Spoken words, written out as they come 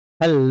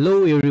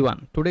Hello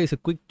everyone, today is a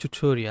quick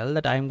tutorial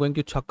that I am going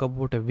to talk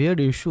about a weird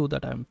issue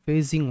that I am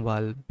facing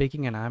while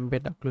baking an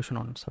ambient occlusion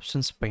on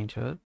Substance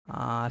Painter.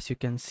 As you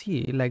can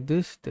see like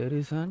this, there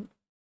is an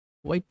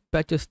white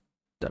patches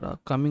that are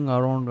coming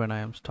around when I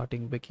am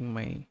starting baking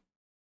my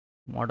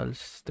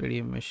models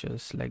 3D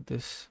meshes like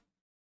this.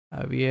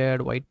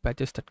 Weird white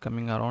patches that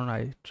coming around.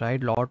 I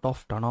tried lot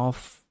of ton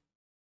of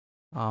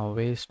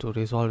ways to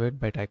resolve it,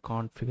 but I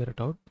can't figure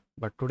it out.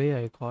 But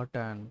today I got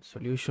a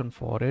solution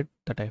for it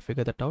that I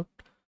figured it out,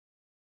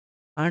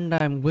 and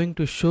I'm going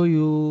to show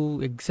you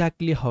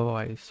exactly how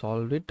I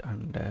solved it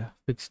and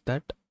fix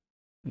that.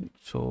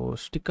 So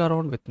stick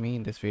around with me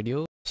in this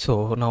video.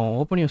 So now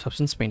open your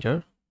Substance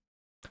Painter,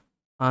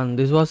 and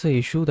this was the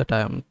issue that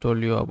I am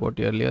told you about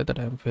earlier that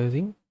I am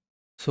facing.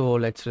 So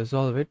let's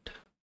resolve it.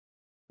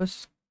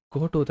 First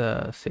go to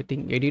the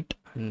setting, edit,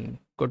 and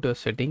go to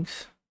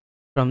settings.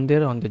 From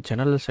there, on the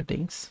general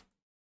settings,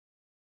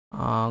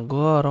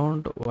 go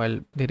around while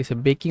there is a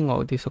baking,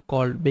 or these are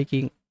called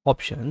baking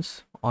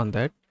options. On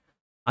that,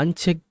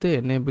 uncheck the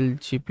enable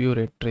GPU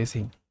ray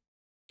tracing.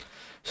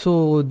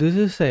 So this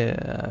is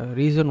a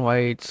reason why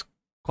it's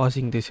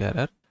causing this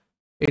error.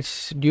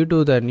 It's due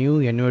to the new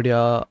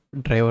NVIDIA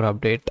driver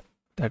update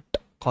that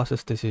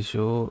causes this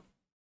issue.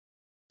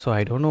 So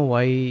I don't know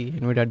why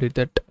NVIDIA did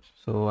that,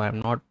 so I'm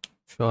not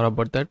sure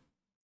about that,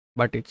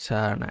 but it's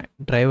a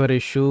driver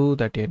issue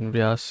that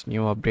NVIDIA's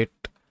new update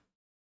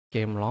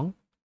came along.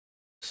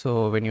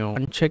 So when you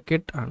uncheck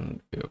it and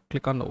you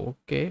click on the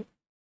OK,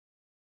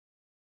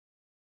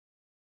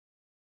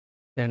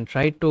 then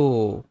try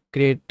to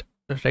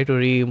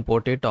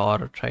re-import it,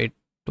 or try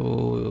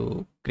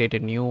to create a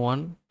new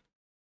one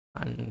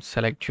and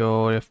select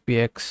your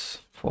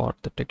FBX for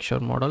the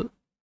texture model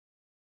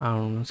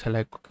and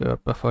select your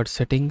preferred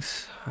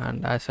settings.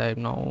 And as I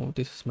know,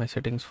 this is my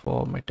settings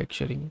for my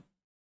texturing.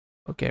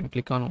 Okay, and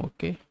click on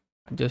OK.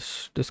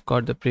 Just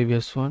discard the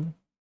previous one.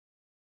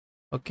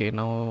 Okay,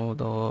 now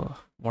the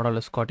model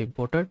is got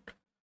imported.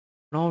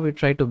 Now we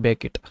try to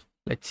bake it.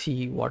 Let's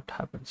see what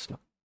happens now.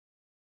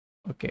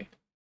 Okay,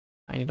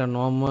 I need a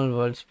normal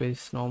world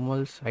space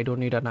normals. I don't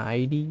need an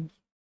ID.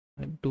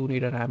 I do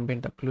need an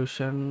ambient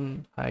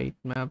occlusion, height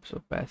maps,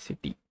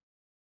 opacity.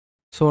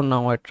 So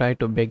now I try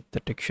to bake the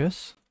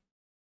textures.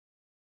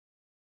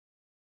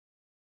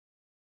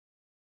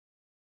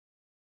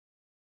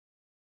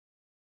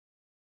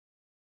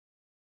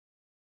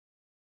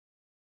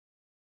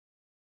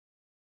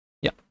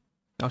 Yeah,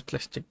 now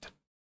let's check that.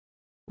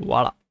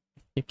 Voila,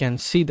 you can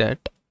see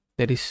that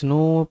there is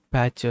no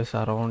patches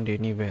around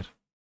anywhere.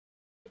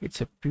 It's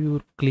a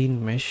pure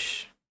clean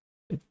mesh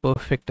with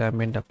perfect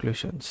ambient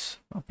occlusions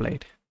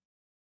applied,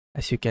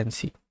 as you can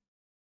see.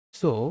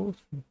 So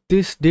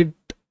this did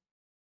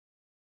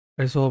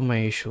resolve my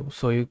issue,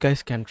 so you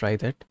guys can try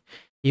that.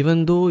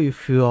 Even though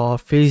if you are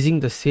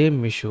facing the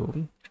same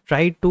issue,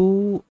 try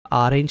to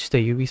arrange the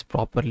UVs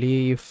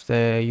properly. If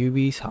the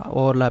UVs are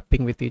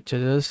overlapping with each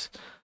others,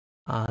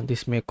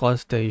 this may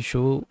cause the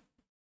issue,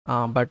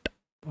 but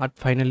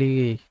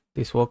finally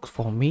this works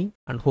for me,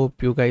 and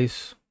hope you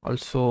guys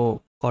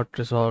also got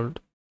resolved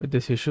with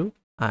this issue.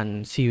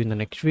 And see you in the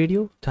next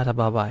video. Tata,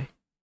 bye bye.